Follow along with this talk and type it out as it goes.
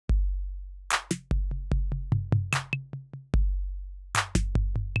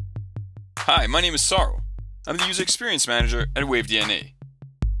Hi, my name is Saro. I'm the User Experience Manager at WaveDNA.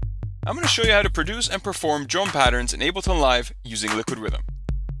 I'm going to show you how to produce and perform drum patterns in Ableton Live using Liquid Rhythm.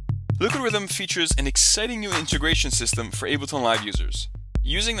 Liquid Rhythm features an exciting new integration system for Ableton Live users.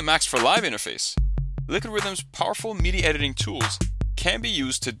 Using the Max for Live interface, Liquid Rhythm's powerful MIDI editing tools can be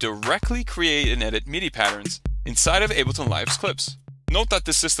used to directly create and edit MIDI patterns inside of Ableton Live's clips. Note that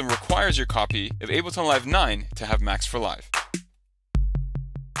this system requires your copy of Ableton Live 9 to have Max for Live.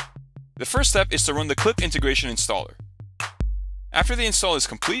 The first step is to run the clip integration installer. After the install is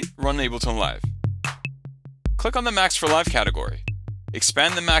complete, run Ableton Live. Click on the Max for Live category,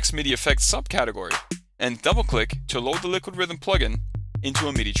 expand the Max MIDI Effects subcategory, and double-click to load the Liquid Rhythm plugin into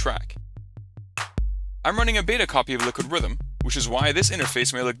a MIDI track. I'm running a beta copy of Liquid Rhythm, which is why this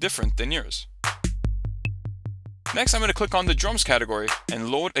interface may look different than yours. Next, I'm going to click on the Drums category and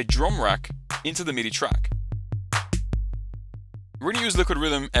load a drum rack into the MIDI track. We're going to use Liquid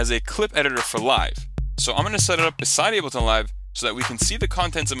Rhythm as a clip editor for Live, so I'm going to set it up beside Ableton Live so that we can see the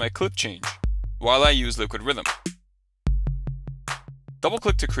contents of my clip change while I use Liquid Rhythm.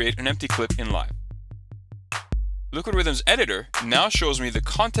 Double-click to create an empty clip in Live. Liquid Rhythm's editor now shows me the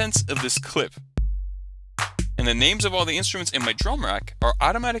contents of this clip, and the names of all the instruments in my drum rack are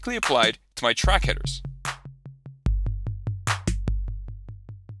automatically applied to my track headers.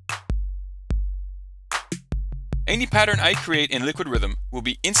 Any pattern I create in Liquid Rhythm will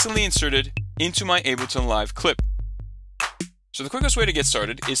be instantly inserted into my Ableton Live clip. So the quickest way to get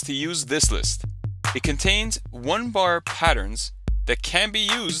started is to use this list. It contains one-bar patterns that can be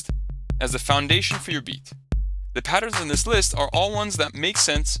used as the foundation for your beat. The patterns in this list are all ones that make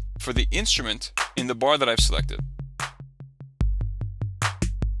sense for the instrument in the bar that I've selected.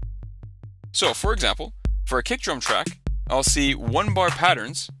 So, for example, for a kick drum track, I'll see one-bar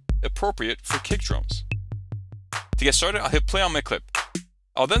patterns appropriate for kick drums. To get started, I'll hit play on my clip.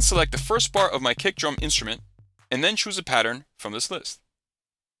 I'll then select the first bar of my kick drum instrument and then choose a pattern from this list.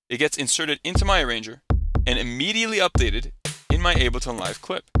 It gets inserted into my arranger and immediately updated in my Ableton Live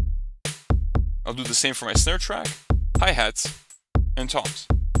clip. I'll do the same for my snare track, hi-hats, and toms.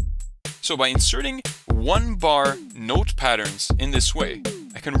 So by inserting one-bar note patterns in this way,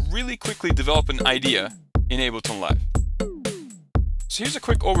 I can really quickly develop an idea in Ableton Live. So here's a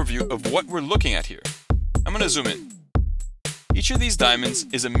quick overview of what we're looking at here. I'm going to zoom in. Each of these diamonds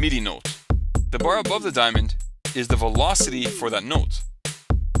is a MIDI note. The bar above the diamond is the velocity for that note.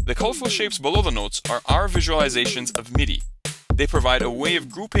 The colorful shapes below the notes are our visualizations of MIDI. They provide a way of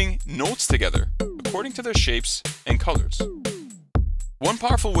grouping notes together according to their shapes and colors. One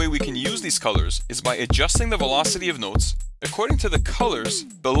powerful way we can use these colors is by adjusting the velocity of notes according to the colors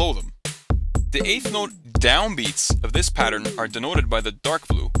below them. The eighth note downbeats of this pattern are denoted by the dark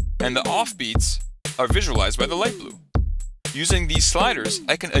blue, and the offbeats are visualized by the light blue. Using these sliders,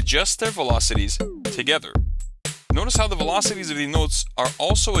 I can adjust their velocities together. Notice how the velocities of these notes are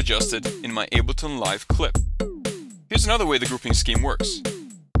also adjusted in my Ableton Live clip. Here's another way the grouping scheme works.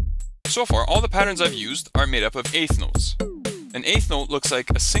 So far, all the patterns I've used are made up of eighth notes. An eighth note looks like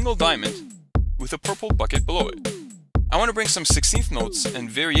a single diamond with a purple bucket below it. I want to bring some 16th notes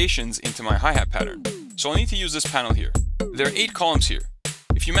and variations into my hi-hat pattern, so I'll need to use this panel here. There are 8 columns here.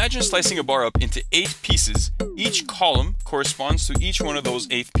 If you imagine slicing a bar up into 8 pieces, each column corresponds to each one of those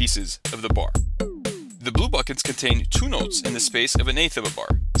 8 pieces of the bar. The blue buckets contain 2 notes in the space of an eighth of a bar,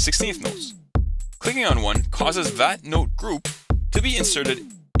 16th notes. Clicking on one causes that note group to be inserted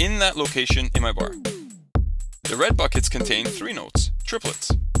in that location in my bar. The red buckets contain 3 notes,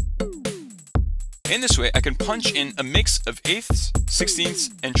 triplets. In this way, I can punch in a mix of eighths,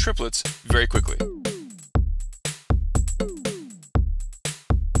 16ths, and triplets very quickly.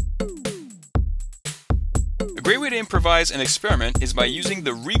 A great way to improvise and experiment is by using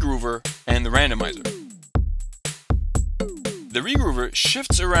the regroover and the randomizer. The regroover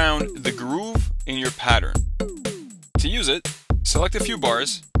shifts around the groove in your pattern. To use it, select a few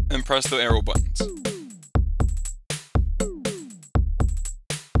bars and press the arrow buttons.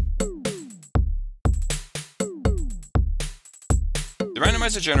 The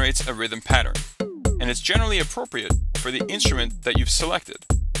randomizer generates a rhythm pattern, and it's generally appropriate for the instrument that you've selected.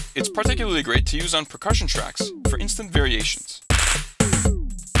 It's particularly great to use on percussion tracks for instant variations.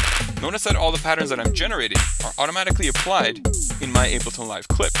 Notice that all the patterns that I'm generating are automatically applied in my Ableton Live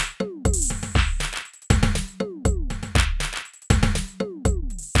clip.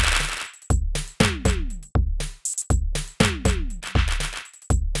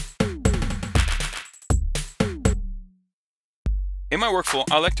 In my workflow,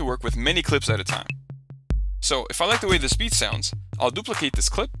 I like to work with many clips at a time. So if I like the way this beat sounds, I'll duplicate this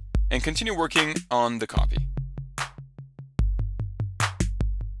clip and continue working on the copy.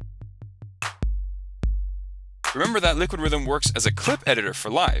 Remember that Liquid Rhythm works as a clip editor for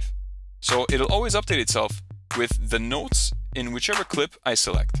live, so it'll always update itself with the notes in whichever clip I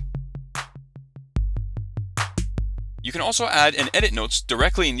select. You can also add and edit notes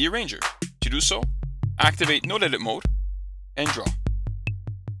directly in the arranger. To do so, activate Note Edit mode and draw.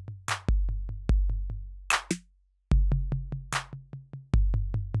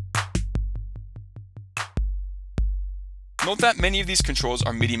 Note that many of these controls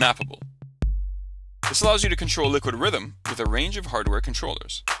are MIDI mappable. This allows you to control Liquid Rhythm with a range of hardware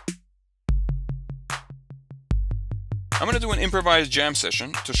controllers. I'm going to do an improvised jam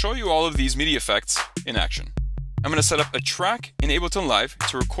session to show you all of these MIDI effects in action. I'm going to set up a track in Ableton Live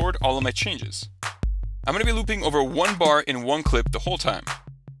to record all of my changes. I'm going to be looping over one bar in one clip the whole time,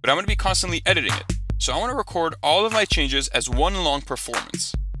 but I'm going to be constantly editing it, so I want to record all of my changes as one long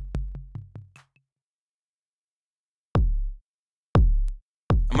performance.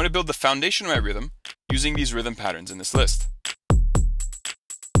 I'm going to build the foundation of my rhythm using these rhythm patterns in this list.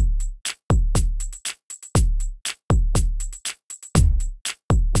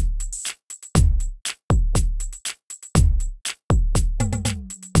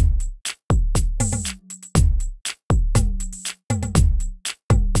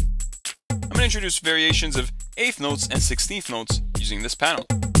 I'm going to introduce variations of 8th notes and 16th notes using this panel.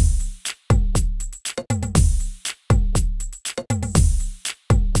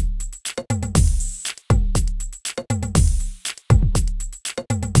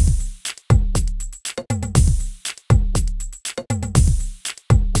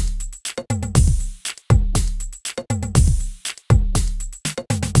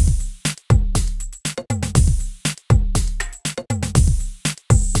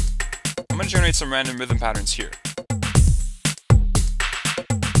 I'm going to generate some random rhythm patterns here. I'm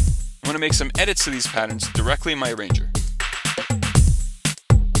going to make some edits to these patterns directly in my arranger.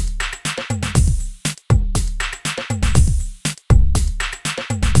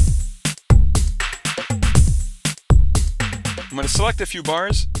 I'm going to select a few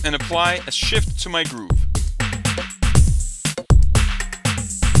bars and apply a shift to my groove.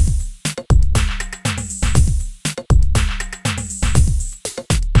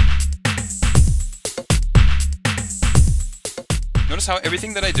 Notice how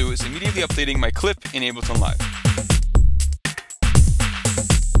everything that I do is immediately updating my clip in Ableton Live.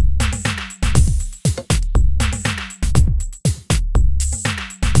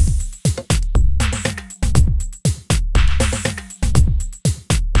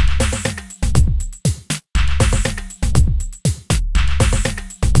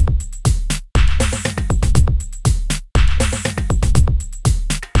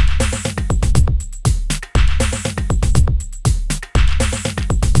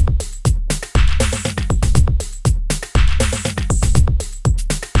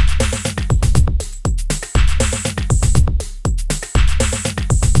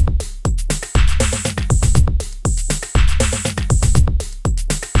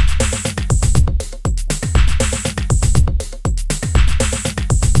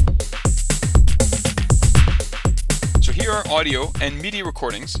 Here are audio and MIDI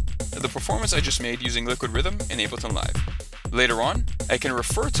recordings of the performance I just made using Liquid Rhythm in Ableton Live. Later on, I can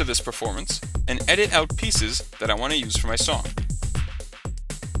refer to this performance and edit out pieces that I want to use for my song.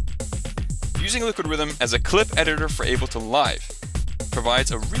 Using Liquid Rhythm as a clip editor for Ableton Live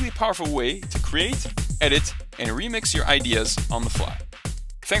provides a really powerful way to create, edit, and remix your ideas on the fly.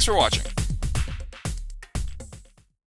 Thanks for watching.